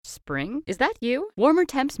Spring? Is that you? Warmer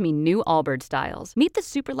temps mean new Allbirds styles. Meet the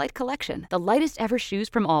Superlight Collection, the lightest ever shoes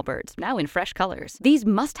from Allbirds, now in fresh colors. These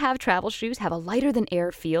must-have travel shoes have a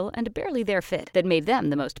lighter-than-air feel and a barely-there fit that made them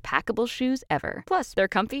the most packable shoes ever. Plus, they're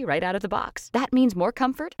comfy right out of the box. That means more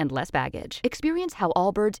comfort and less baggage. Experience how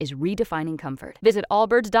Allbirds is redefining comfort. Visit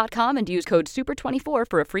allbirds.com and use code SUPER24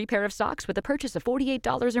 for a free pair of socks with a purchase of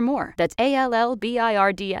 $48 or more. That's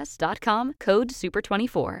ALLBIRDS.com, code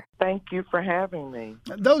SUPER24. Thank you for having me.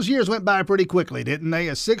 Those years went by pretty quickly, didn't they?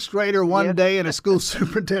 A sixth grader one day and a school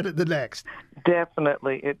superintendent the next.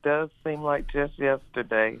 Definitely. It does seem like just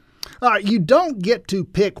yesterday. All right, you don't get to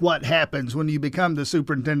pick what happens when you become the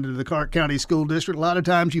superintendent of the Clark County School District. A lot of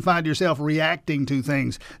times you find yourself reacting to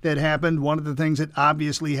things that happened. One of the things that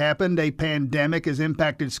obviously happened, a pandemic has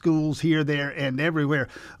impacted schools here, there, and everywhere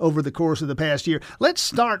over the course of the past year. Let's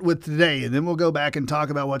start with today, and then we'll go back and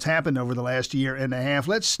talk about what's happened over the last year and a half.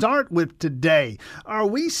 Let's start with today. Are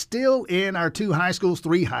we still in our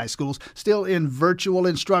three high schools, still in virtual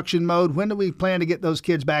instruction mode? When do we plan to get those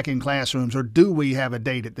kids back in classrooms, or do we have a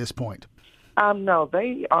date at this point? No,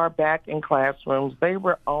 they are back in classrooms. They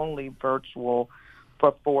were only virtual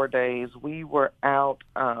for 4 days. We were out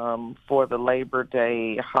for the Labor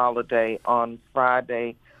Day holiday on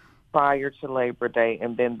Friday prior to Labor Day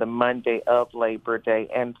and then the Monday of Labor Day.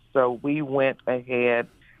 And so we went ahead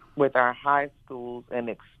with our high schools and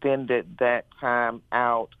extended that time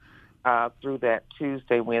out through that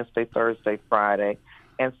Tuesday, Wednesday, Thursday, Friday.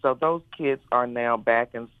 And so those kids are now back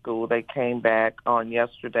in school. They came back on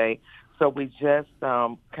yesterday. So we just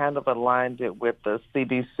kind of aligned it with the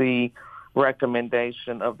CDC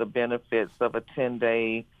recommendation of the benefits of a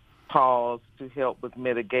 10-day pause to help with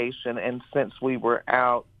mitigation. And since we were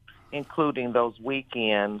out, including those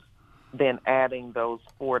weekends, then adding those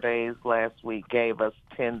 4 days last week gave us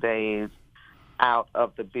 10 days out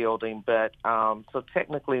of the building. But so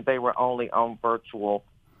technically they were only on virtual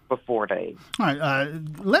for 4 days. All right.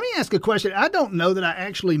 Let me ask a question. I don't know that I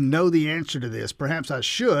actually know the answer to this. Perhaps I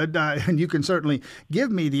should, and you can certainly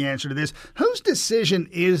give me the answer to this. Whose decision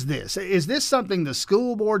is this? Is this something the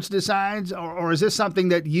school boards decides, or is this something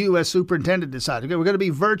that you as superintendent decide? Okay, we're going to be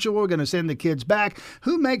virtual. We're going to send the kids back.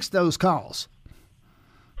 Who makes those calls?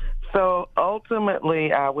 So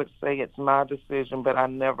ultimately, I would say it's my decision, but I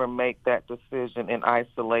never make that decision in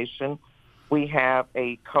isolation. We have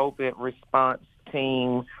a COVID response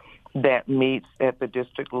team that meets at the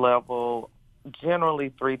district level generally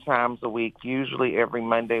 3 times a week, usually every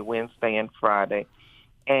Monday, Wednesday, and Friday.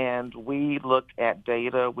 And we look at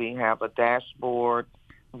data. We have a dashboard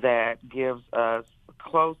that gives us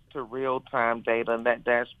close to real-time data, and that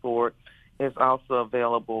dashboard is also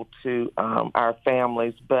available to our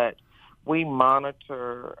families. But we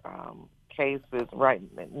monitor cases right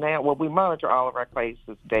now. Well, we monitor all of our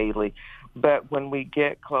cases daily. But when we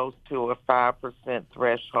get close to a 5%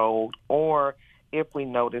 threshold, or if we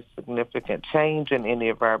notice significant change in any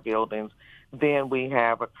of our buildings, then we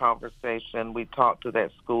have a conversation. We talk to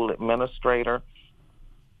that school administrator.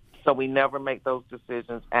 So we never make those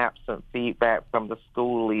decisions absent feedback from the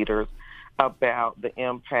school leaders about the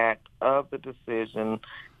impact of the decision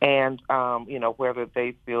and, whether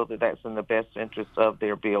they feel that that's in the best interest of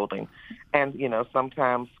their building. And,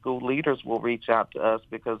 sometimes school leaders will reach out to us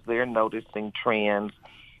because they're noticing trends,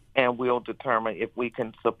 and we'll determine if we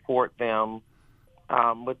can support them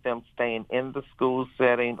with them staying in the school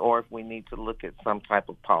setting, or if we need to look at some type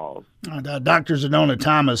of pause. Dr. Zenona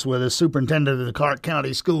Thomas with us, superintendent of the Clark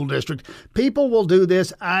County School District. People will do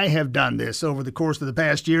this. I have done this over the course of the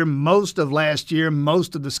past year. Most of last year,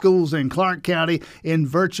 most of the schools in Clark County in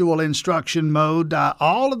virtual instruction mode.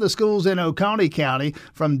 All of the schools in Oconee County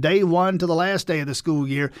from day one to the last day of the school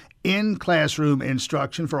year in classroom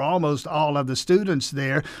instruction for almost all of the students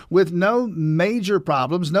there, with no major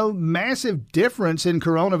problems, no massive difference in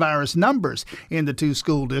coronavirus numbers in the 2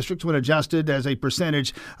 school districts when adjusted as a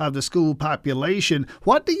percentage of the school population.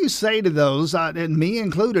 What do you say to those, and me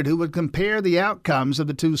included, who would compare the outcomes of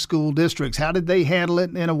the 2 school districts? How did they handle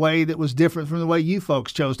it in a way that was different from the way you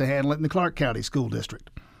folks chose to handle it in the Clark County School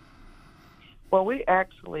District? Well, we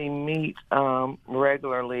actually meet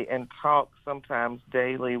regularly and talk sometimes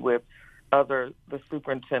daily with the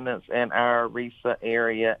superintendents in our RESA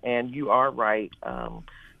area. And you are right.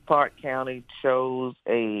 Clark County chose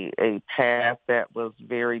a path that was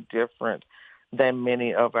very different than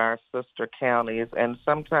many of our sister counties. And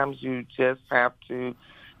sometimes you just have to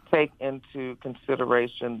take into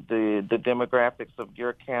consideration the demographics of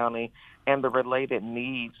your county and the related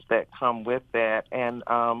needs that come with that. And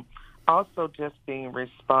also just being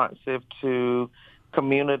responsive to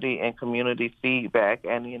community and community feedback.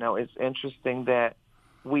 And, it's interesting that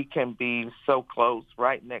we can be so close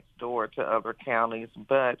right next door to other counties,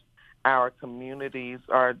 but our communities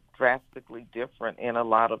are drastically different in a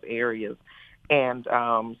lot of areas. And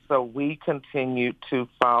so we continue to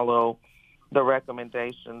follow the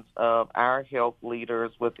recommendations of our health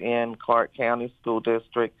leaders within Clark County School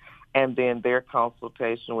District, and then their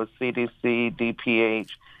consultation with CDC,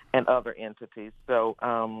 DPH, and other entities. So,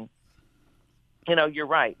 you're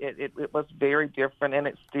right. It was very different, and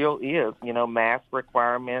it still is. Mask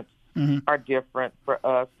requirements are different for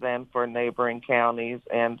us than for neighboring counties,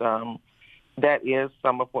 and that is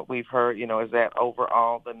some of what we've heard, is that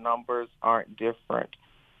overall the numbers aren't different.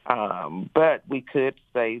 But we could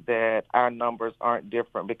say that our numbers aren't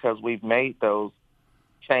different because we've made those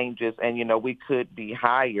changes, and we could be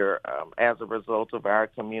higher as a result of our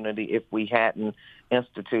community if we hadn't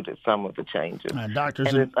instituted some of the changes. And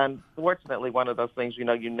it's unfortunately one of those things,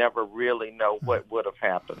 you never really know what would have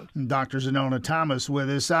happened. Dr. Zanona Thomas with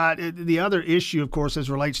us. The other issue, of course, as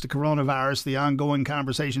relates to coronavirus, the ongoing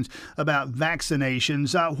conversations about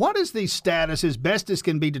vaccinations. What is the status, as best as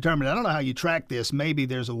can be determined? I don't know how you track this. Maybe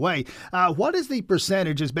there's a way. What is the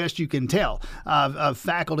percentage, as best you can tell, of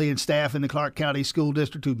faculty and staff in the Clark County School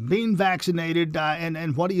District who've been vaccinated,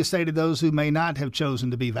 and what do you say to those who may not have chosen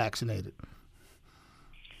to be vaccinated?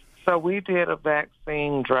 So we did a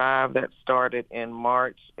vaccine drive that started in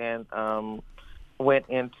March and went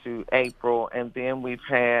into April, and then we've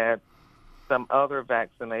had some other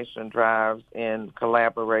vaccination drives in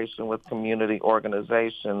collaboration with community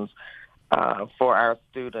organizations for our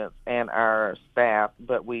students and our staff.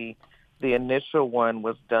 But the initial one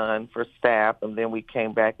was done for staff, and then we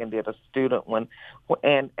came back and did a student one.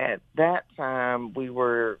 And at that time, we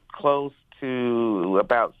were close to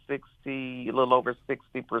about a little over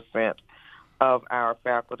 60% of our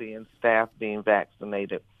faculty and staff being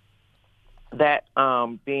vaccinated. That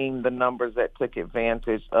being the numbers that took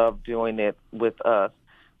advantage of doing it with us.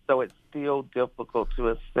 So it's still difficult to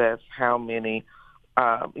assess how many,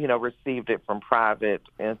 received it from private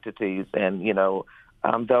entities and,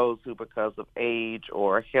 those who, because of age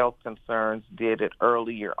or health concerns, did it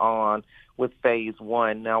earlier on with phase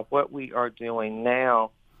one. Now, what we are doing now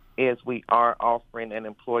is we are offering an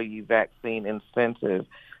employee vaccine incentive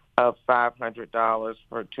of $500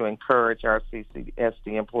 to encourage our CCSD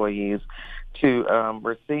employees to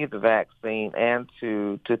receive the vaccine and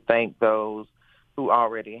to thank those who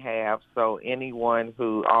already have. So anyone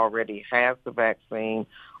who already has the vaccine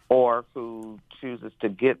or who chooses to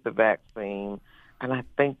get the vaccine, and I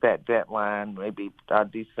think that deadline may be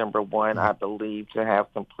December 1, I believe, to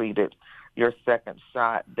have completed your second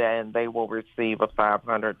shot, then they will receive a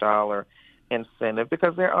 $500 incentive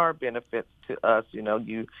because there are benefits to us.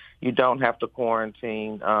 You don't have to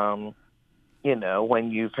quarantine,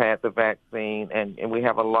 when you've had the vaccine, and we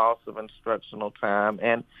have a loss of instructional time,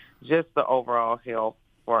 and just the overall health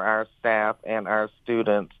for our staff and our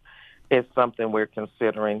students is something we're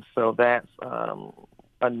considering. So that's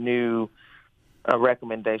a new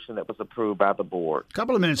recommendation that was approved by the board. A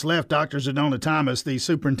couple of minutes left. Dr. Zanona Thomas, the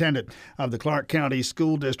superintendent of the Clark County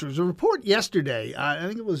School District. There was a report yesterday, I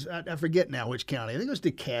think it was, I forget now which county, I think it was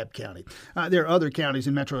DeKalb County. There are other counties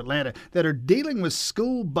in metro Atlanta that are dealing with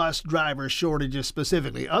school bus driver shortages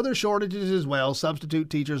specifically. Other shortages as well, substitute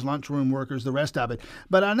teachers, lunchroom workers, the rest of it.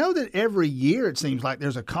 But I know that every year it seems like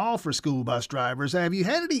there's a call for school bus drivers. Have you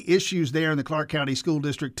had any issues there in the Clark County School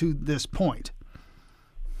District to this point?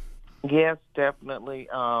 Yes, definitely.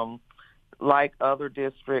 Like other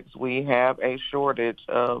districts, we have a shortage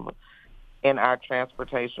in our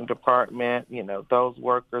transportation department. Those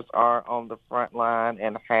workers are on the front line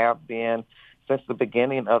and have been since the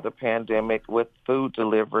beginning of the pandemic with food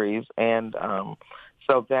deliveries. And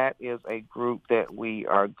so that is a group that we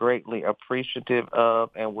are greatly appreciative of,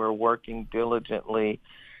 and we're working diligently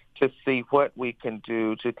to see what we can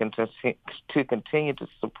do to continue to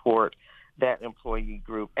support that employee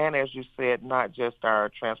group. And as you said, not just our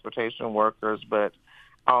transportation workers, but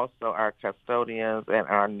also our custodians and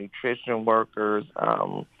our nutrition workers.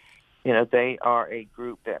 They are a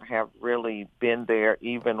group that have really been there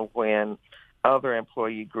even when other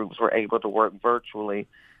employee groups were able to work virtually.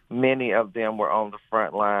 Many of them were on the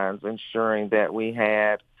front lines ensuring that we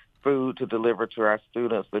had food to deliver to our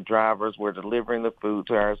students. The drivers were delivering the food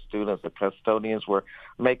to our students. The custodians were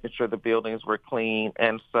making sure the buildings were clean.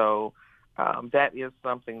 And so that is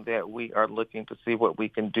something that we are looking to see what we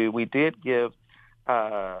can do. We did give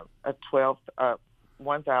a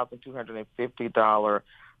 $1,250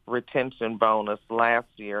 retention bonus last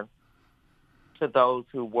year to those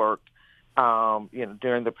who worked,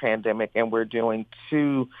 during the pandemic, and we're doing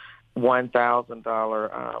two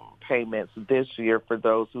 $1,000 payments this year for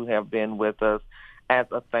those who have been with us as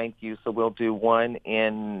a thank you. So we'll do one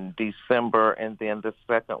in December and then the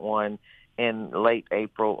second one in late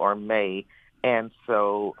April or May. And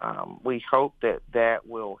so we hope that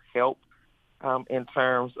will help in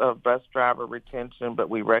terms of bus driver retention, but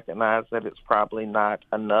we recognize that it's probably not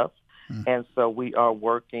enough. And so we are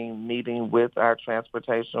meeting with our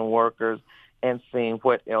transportation workers and seeing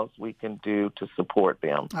what else we can do to support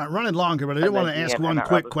them. Running longer, but I did want to ask one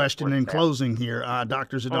quick question in closing here,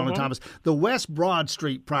 Dr. Zidona Thomas. The West Broad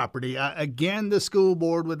Street property, again, the school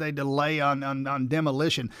board with a delay on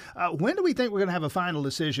demolition. When do we think we're going to have a final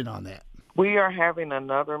decision on that? We are having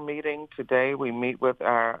another meeting today. We meet with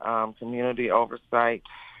our community oversight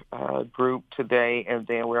group today, and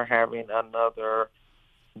then we're having another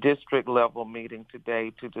district-level meeting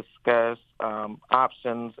today to discuss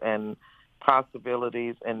options and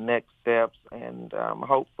possibilities and next steps. And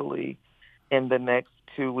hopefully in the next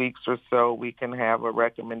 2 weeks or so, we can have a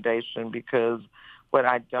recommendation, because what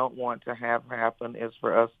I don't want to have happen is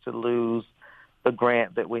for us to lose the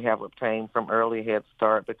grant that we have obtained from Early Head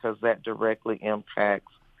Start, because that directly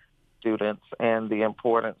impacts students, and the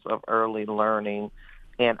importance of early learning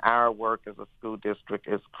in our work as a school district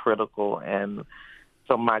is critical. And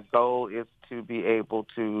so my goal is to be able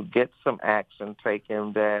to get some action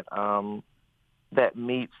taken that that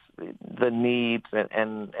meets the needs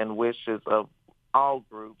and wishes of all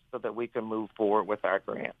groups, so that we can move forward with our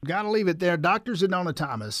grant. Got to leave it there. Dr. Zidona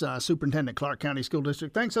Thomas, Superintendent, Clark County School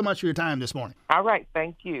District, thanks so much for your time this morning. All right,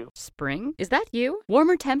 thank you. Spring? Is that you?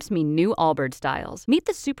 Warmer temps mean new Allbirds styles. Meet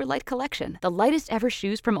the Superlight Collection, the lightest ever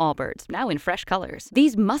shoes from Allbirds, now in fresh colors.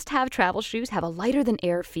 These must-have travel shoes have a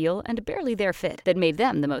lighter-than-air feel and a barely-there fit that made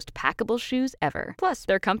them the most packable shoes ever. Plus,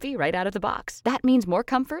 they're comfy right out of the box. That means more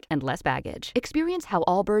comfort and less baggage. Experience how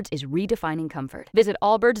Allbirds is redefining comfort. Visit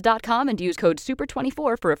allbirds.com and use code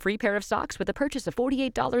SUPER24 for a free pair of socks with a purchase of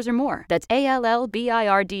 $48 or more. That's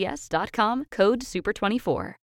ALLBIRDS.com, code SUPER24.